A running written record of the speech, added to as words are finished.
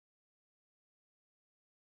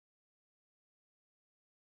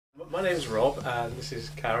My name is Rob, and this is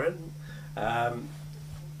Karen. And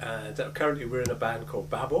currently we're in a band called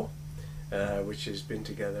Babble, which has been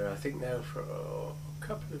together, I think, now for a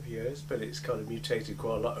couple of years, but it's kind of mutated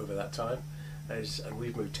quite a lot over that time, and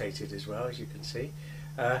we've mutated as well, as you can see.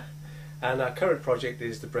 And our current project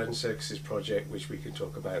is the Bread and Circuses project, which we can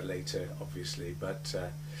talk about later, obviously. But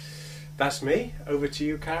that's me. Over to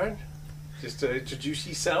you, Karen. Just to introduce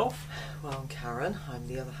yourself. Well, I'm Karen. I'm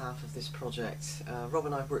the other half of this project. Rob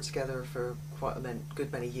and I have worked together for quite a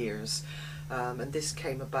good many years, and this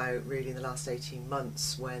came about really in the last 18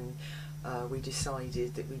 months when we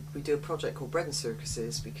decided that we'd do a project called Bread and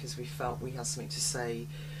Circuses, because we felt we had something to say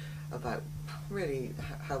about really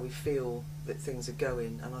how we feel that things are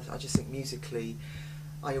going, and I just think musically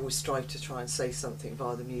I always strive to try and say something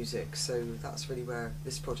via the music, so that's really where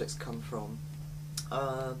this project's come from.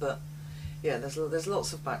 But yeah, there's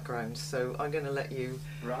lots of background, so I'm going to let you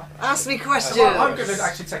ask me questions. Well, I'm going to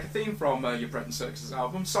actually take a theme from your Bread and Circuses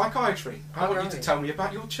album, Psychiatry. I want you to tell me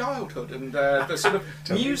about your childhood and the sort of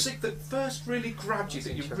music that first really grabbed you,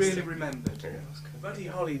 that you really remembered. Yeah. Buddy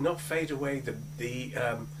Holly, not fade away,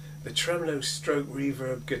 the tremolo stroke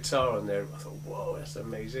reverb guitar on there. I thought, whoa, that's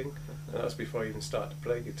amazing. And that was before I even started to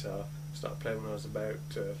play guitar. I started playing when I was about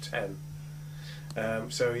 10.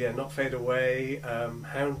 So yeah, Not Fade Away,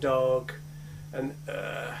 Hound Dog, and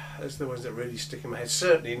those are the ones that really stick in my head.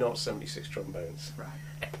 Certainly not 76 Trombones. Right.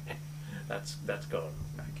 That's gone.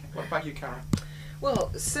 Okay. What about you, Karen?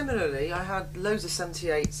 Well, similarly, I had loads of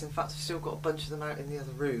 78s. In fact, I've still got a bunch of them out in the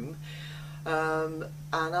other room. And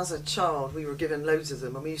as a child, we were given loads of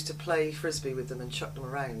them, and we used to play frisbee with them and chuck them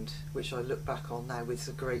around, which I look back on now with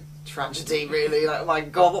a great tragedy, really. Like, oh my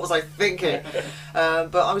God, what was I thinking?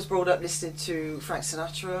 But I was brought up listening to Frank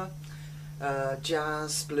Sinatra,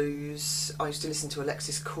 jazz, blues. I used to listen to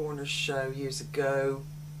Alexis Corner's show years ago,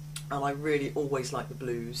 and I really always liked the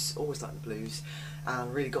blues,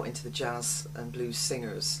 and really got into the jazz and blues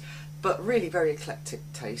singers. But really very eclectic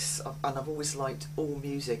tastes, and I've always liked all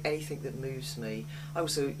music, anything that moves me. I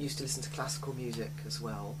also used to listen to classical music as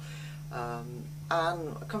well. And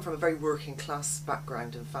I come from a very working class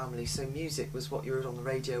background and family, so music was what you heard on the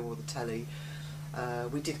radio or the telly.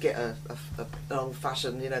 We did get an old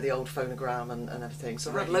fashioned, the old phonogram and everything,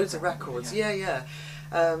 so I had loads of records. Yeah.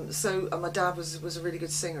 And my dad was a really good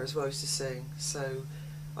singer as well, he used to sing, so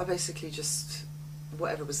I basically just,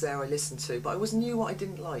 whatever was there I listened to, but I always knew what I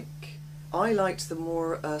didn't like. I liked the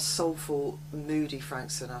more soulful, moody Frank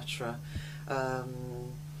Sinatra. I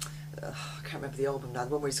can't remember the album now,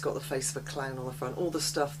 the one where he's got the face of a clown on the front, all the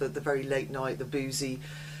stuff, the very late night, the boozy,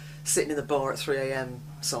 sitting in the bar at 3 AM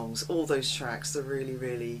songs, all those tracks, the really,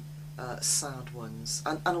 really sad ones.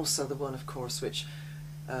 And also the one, of course, which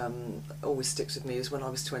always sticks with me, is When I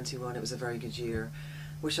Was 21, It Was a Very Good Year,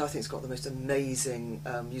 which I think's got the most amazing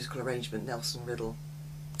musical arrangement, Nelson Riddle.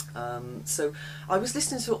 So I was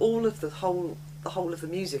listening to all of the whole of the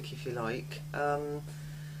music, if you like.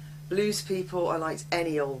 Blues people, I liked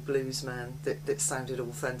any old blues man that sounded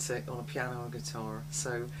authentic on a piano or guitar.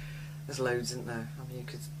 So there's loads, isn't there? I mean,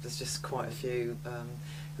 there's just quite a few.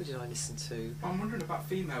 Who did I listen to? I'm wondering about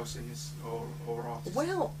female singers or artists.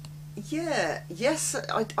 Well, yes,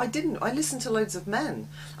 I didn't. I listened to loads of men,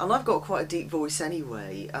 and I've got quite a deep voice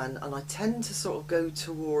anyway, and I tend to sort of go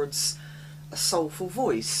towards a soulful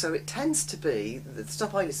voice, so it tends to be, the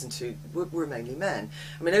stuff I listen to were mainly men.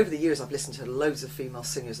 I mean, over the years I've listened to loads of female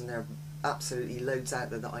singers, and there are absolutely loads out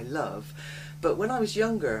there that I love, but when I was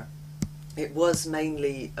younger it was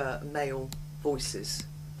mainly male voices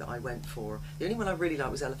that I went for. The only one I really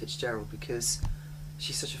liked was Ella Fitzgerald, because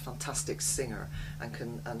she's such a fantastic singer and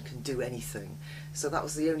can do anything. So that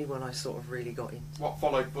was the only one I sort of really got into. What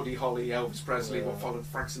followed Buddy Holly, Elvis Presley? What followed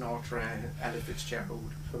Frank Sinatra and Ella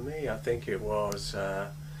Fitzgerald? For me, I think it was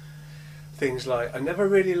things like, I never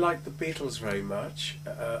really liked the Beatles very much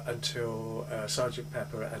until Sgt.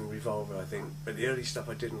 Pepper and Revolver, I think. But the early stuff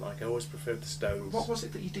I didn't like. I always preferred the Stones. What was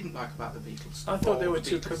it that you didn't like about the Beatles? I thought they were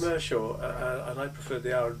too commercial, and I preferred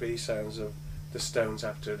the R&B sounds of the Stones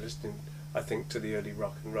after listening, I think, to the early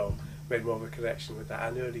rock and roll. Made more of a connection with that,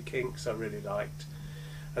 and early Kinks I really liked.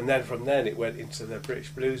 And then from then it went into the British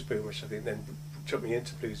blues boom, which I think then took me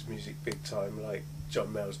into blues music big time, like John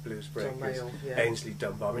Mayall's Blues Breakers, Ainsley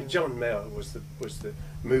Dunbar. I mean, John Mayall was the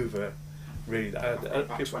mover, really. And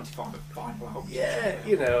about 25 vinyl albums. Yeah,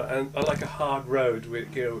 and I like A Hard Road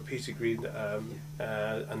with Peter Green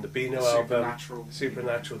and the Beano album,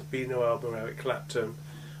 Supernatural, the Beano album, Eric Clapton.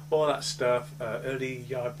 All that stuff, early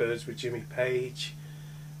Yardbirds with Jimmy Page,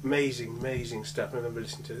 amazing stuff. I remember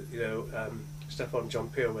listening to stuff on John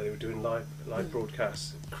Peel where they were doing live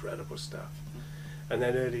broadcasts, incredible stuff. And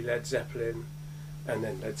then early Led Zeppelin, and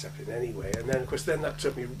then Led Zeppelin anyway. And then of course then that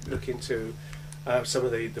took me looking to some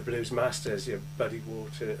of the blues masters, Buddy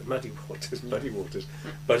Waters,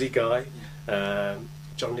 Buddy Guy,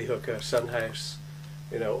 John Lee Hooker, Sunhouse,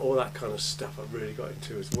 all that kind of stuff I really got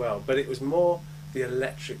into as well. But it was more the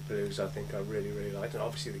electric blues I think I really liked, and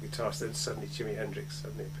obviously the guitars. Then suddenly Jimi Hendrix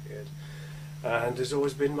suddenly appeared, and has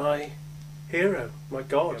always been my hero, my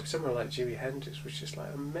god. Someone like Jimi Hendrix was just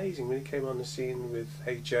like amazing when he came on the scene with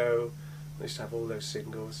Hey Joe. I used to have all those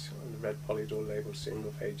singles on the Red Polydor label single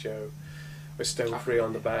of Hey Joe, with Stone Free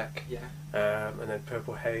on the back, and then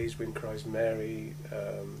Purple Haze, Wind Cries Mary,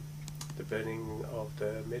 The Burning of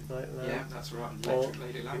the Midnight Lamp. Yeah, that's right. And Electric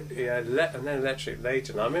Lady Lamp. And then Electric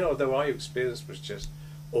Lady Lamp. I mean, although Are You Experienced was just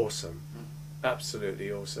awesome,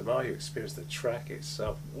 absolutely awesome. Are You Experienced, the track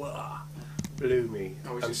itself, wow, blew me.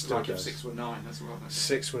 Oh, it's just like 619 as well.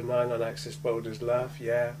 619 on Axis Boulder's Love,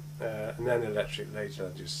 and then Electric Lady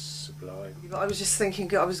Lamp, just sublime. I was just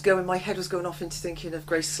thinking, my head was going off into thinking of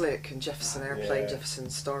Grace Slick and Jefferson Airplane,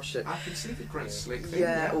 Jefferson Starship. I can see the Grace Slick thing.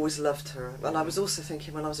 Yeah, always loved her. And I was also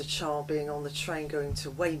thinking when I was a child, being on the train going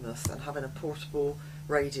to Weymouth and having a portable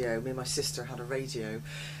radio. Me and my sister had a radio,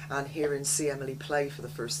 and hearing See Emily Play for the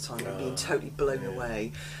first time and being totally blown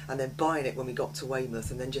away, and then buying it when we got to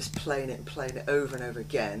Weymouth and then just playing it over and over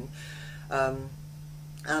again.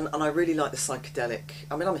 And I really like the psychedelic.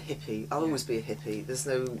 I mean, I'm a hippie. I'll always be a hippie. There's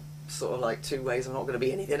no sort of like two ways. I'm not going to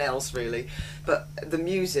be anything else really. But the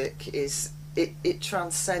music is, it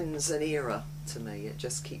transcends an era to me. It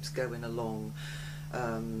just keeps going along.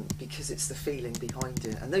 Because it's the feeling behind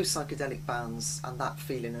it, and those psychedelic bands and that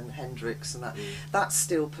feeling, and Hendrix and that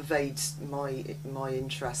still pervades my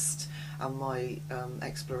interest and my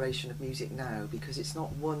exploration of music now, because it's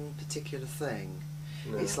not one particular thing.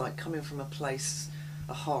 No. It's like coming from a place,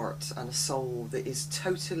 a heart and a soul that is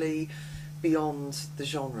totally beyond the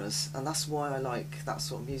genres, and that's why I like that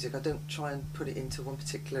sort of music. I don't try and put it into one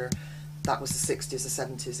particular. That was the 60s, the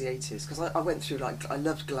 70s, the 80s, because I went through, like, I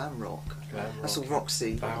loved glam rock. I saw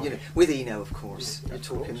Roxy, with Eno, of course. You're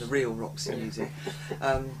talking the real Roxy music,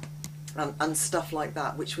 and stuff like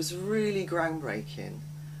that, which was really groundbreaking.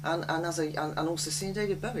 And also seeing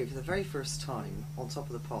David Bowie for the very first time on Top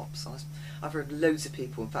of the Pops. I've heard loads of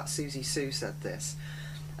people. In fact, Susie Sue said this.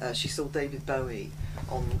 She saw David Bowie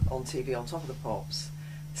on TV on Top of the Pops,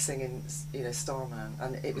 singing, Starman,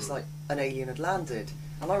 and it was like an alien had landed.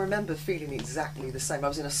 And I remember feeling exactly the same. I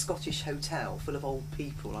was in a Scottish hotel full of old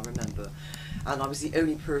people, I remember, and I was the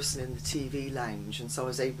only person in the TV lounge, and so I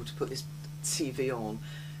was able to put this TV on,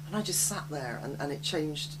 and I just sat there, and it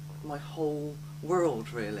changed my whole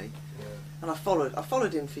world, really. Yeah. And I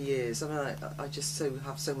followed him for years, and I just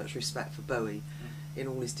have so much respect for Bowie in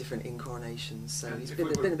all his different incarnations. So he's been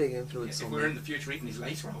a big influence on me. If we're in the future, even his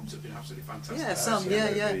later albums have been absolutely fantastic.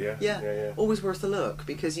 Yeah, yeah. Always worth a look,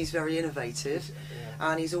 because he's very innovative,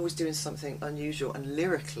 and he's always doing something unusual. And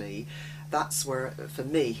lyrically, that's where, for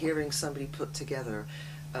me, hearing somebody put together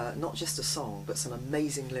not just a song, but some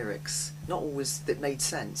amazing lyrics, not always that made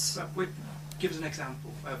sense. Give us an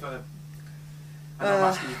example of and I'm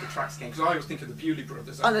asking you for tracks again, because I always think of the Bewley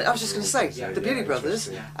Brothers. I was just going to say, the Bewley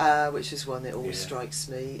Brothers, which is one that always strikes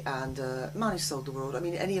me, and Man Who Sold the World. I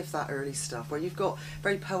mean, any of that early stuff, where you've got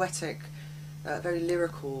very poetic, very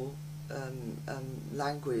lyrical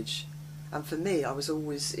language. And for me, I was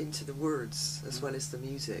always into the words as well as the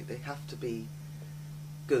music. They have to be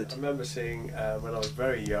good. I remember seeing, when I was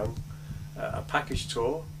very young, a package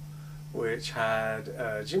tour which had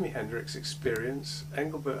Jimi Hendrix Experience,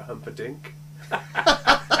 Engelbert Humperdinck,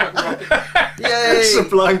 Yay!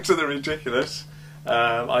 Sublime to the Ridiculous,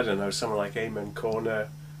 I don't know, someone like Amen Corner,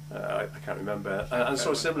 I can't remember, and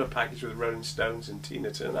saw a similar package with Rolling Stones and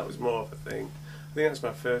Tina Turner. That was more of a thing. I think that's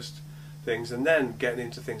my first things, and then getting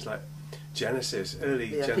into things like Genesis, early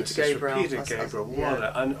Genesis, Peter Gabriel,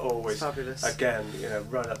 and always, fabulous. Again,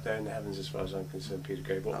 right up there in the heavens as far as I'm concerned, Peter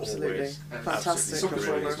Gabriel, absolutely. Always. Fantastic. Supper's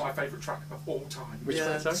Ready is my favourite track of all time. Which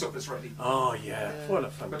one? Supper's Ready. Oh yeah, what a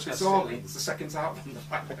fantastic. But bizarrely, it's the second album.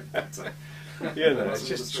 It's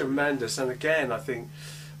just tremendous, and again, I think,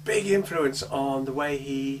 big influence on the way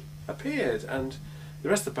he appeared, and the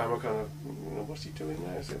rest of the band were kind of, what's he doing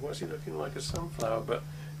now? What's he looking like, a sunflower? But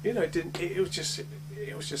it didn't.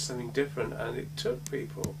 It was just something different, and it took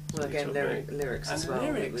people. Well, again, lyrics and as well.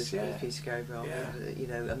 Lyrics, it was Peter Gabriel.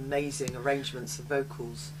 Yeah. Amazing arrangements of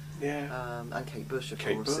vocals. Yeah. And Kate Bush, of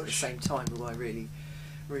course, at the same time, who I really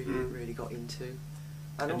got into,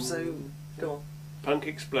 and also go on. Punk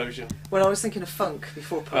explosion. Well, I was thinking of funk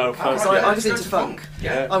before punk. Funk. I was into funk.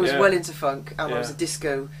 Yeah. I was well into funk, and I was a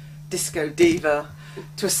disco diva.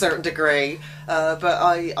 to a certain degree. But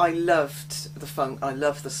I loved the funk. I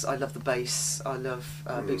love the bass. I love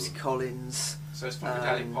Bootsy Collins. So it's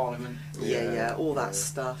Funkadelic Parliament. Yeah, all that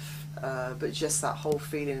stuff. But just that whole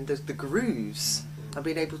feeling and the grooves. And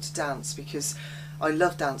being able to dance, because I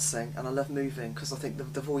love dancing and I love moving, because I think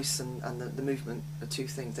the voice and the movement are two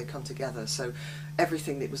things, they come together. So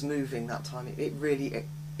everything that was moving that time, it really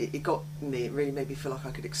got me, it really made me feel like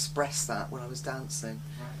I could express that when I was dancing.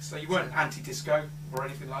 Right. So you weren't anti-disco or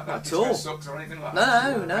anything like that? At all. Disco sucks or anything like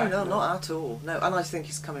that? No, not at all. No, and I think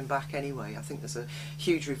it's coming back anyway. I think there's a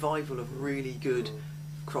huge revival of really good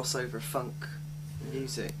crossover funk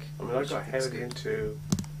music. I mean, I got heavily into,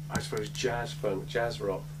 I suppose, jazz funk, jazz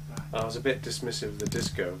rock. Right. I was a bit dismissive of the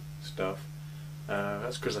disco stuff.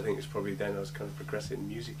 That's because I think it's probably then I was kind of progressing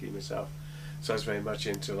musically myself. So I was very much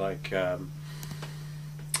into like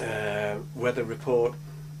Weather Report,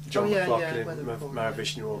 John McLaughlin,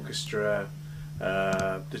 Mahavishnu Orchestra,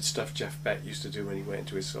 the stuff Jeff Beck used to do when he went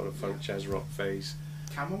into his sort of funk jazz rock phase.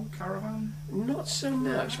 Camel Caravan? Not so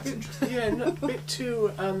much. A bit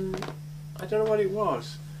too. I don't know what it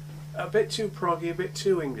was. A bit too proggy, a bit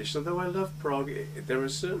too English. Although I love prog, there are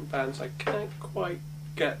certain bands I can't quite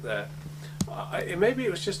get there. Maybe it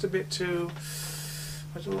was just a bit too.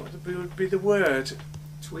 I don't know what would be the word.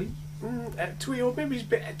 Twee? Twee, or maybe it's a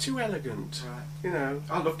bit too elegant. Right. You know.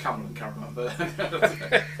 I love Camel and Caravan, but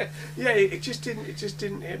yeah, it just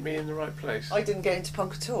didn't hit me in the right place. I didn't get into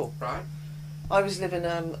punk at all. Right. I was living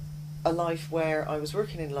a life where I was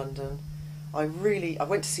working in London. I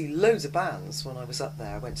went to see loads of bands when I was up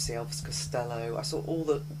there. I went to see Elvis Costello. I saw all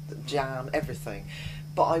the Jam, everything.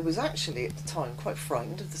 But I was actually at the time quite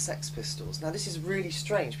frightened of the Sex Pistols. Now this is really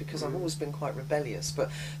strange because I've always been quite rebellious,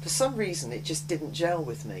 but for some reason it just didn't gel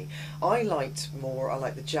with me. I liked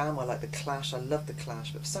the Jam, I liked the Clash, I loved the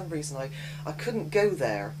Clash, but for some reason I couldn't go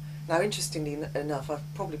there. Now, interestingly enough, I've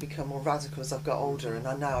probably become more radical as I've got older, and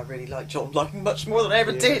now I really like John Lydon much more than I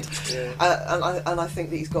ever did. Yeah. And I think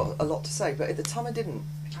that he's got a lot to say, but at the time I didn't.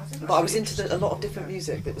 But I was into a lot of different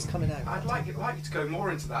music that was coming out. I'd like you to go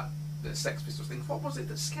more into that Sex Pistols thing. What was it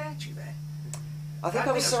that scared you there? I think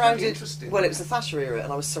I was surrounded. Well, it was the Thatcher era,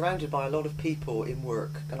 and I was surrounded by a lot of people in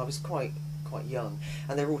work, and I was quite young,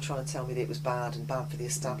 and they were all trying to tell me that it was bad and bad for the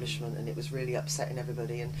establishment, and it was really upsetting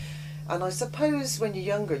everybody. And I suppose when you're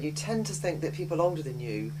younger, you tend to think that people older than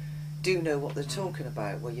you do know what they're talking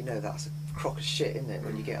about. Well, you know that's a crock of shit, isn't it,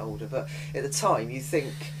 when you get older? But at the time, you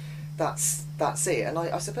think that's it. And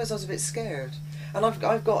I suppose I was a bit scared. And as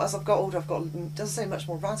I've got older, I've got, doesn't say much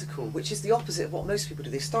more radical, which is the opposite of what most people do.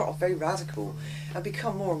 They start off very radical and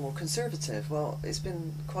become more and more conservative. Well, it's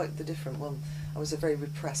been quite the different one. I was a very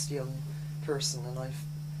repressed young person, and I've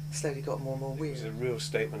slowly got more and more weird. It was a real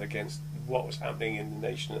statement against what was happening in the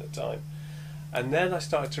nation at the time. And then I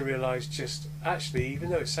started to realise just, actually, even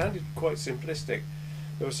though it sounded quite simplistic,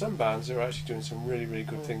 there were some bands that were actually doing some really, really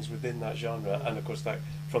good things within that genre. And of course,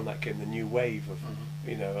 from that came the new wave of,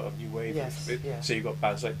 new wave. Yes, yeah. So you've got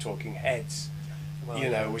bands like Talking Heads,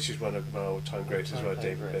 which is one of my all-time greats as well,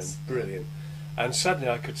 David Byrne, brilliant. And suddenly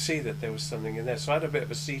I could see that there was something in there. So I had a bit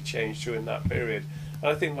of a sea change during that period.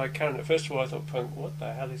 And I think, like Karen, first of all, I thought, punk, what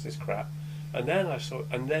the hell is this crap? And then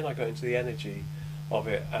I got into the energy of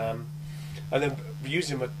it. And then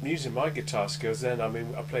using my guitar skills, then I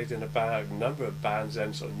played in a number of bands,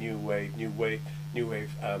 then sort of new wave,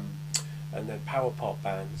 and then power pop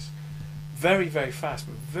bands. Very, very fast,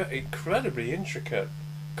 but very incredibly intricate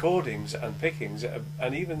chordings and pickings.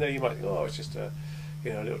 And even though you might think, oh, it's just a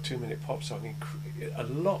little 2-minute pop song, a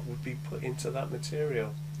lot would be put into that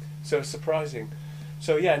material. So it's surprising.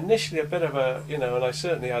 So yeah, initially a bit of a, and I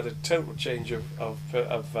certainly had a total change of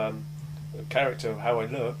character of how I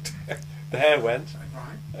looked. The hair went,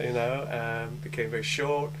 became very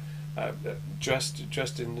short,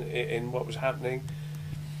 dressed in what was happening,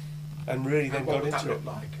 and really then got into it.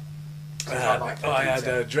 I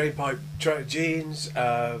had drain pipe jeans,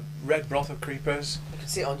 red brothel creepers. You can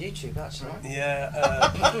see it on YouTube, actually. Yeah.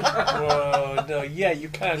 You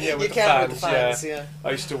can. Yeah, with the fans. Yeah. I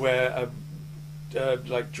used to wear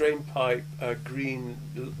like drain pipe,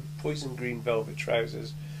 poison green velvet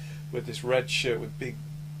trousers, with this red shirt with big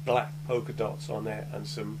black polka dots on it, and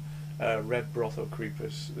some red brothel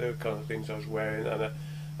creepers. They were kind of things I was wearing, and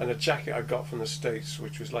a jacket I got from the States,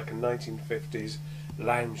 which was like a 1950s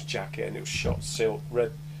lounge jacket, and it was shot silk,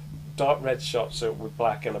 dark red shot silk with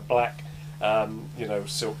black, and a black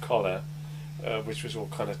silk collar, which was all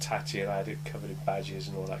kind of tatty, and I had it covered in badges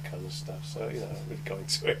and all that kind of stuff. So I really got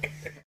into it.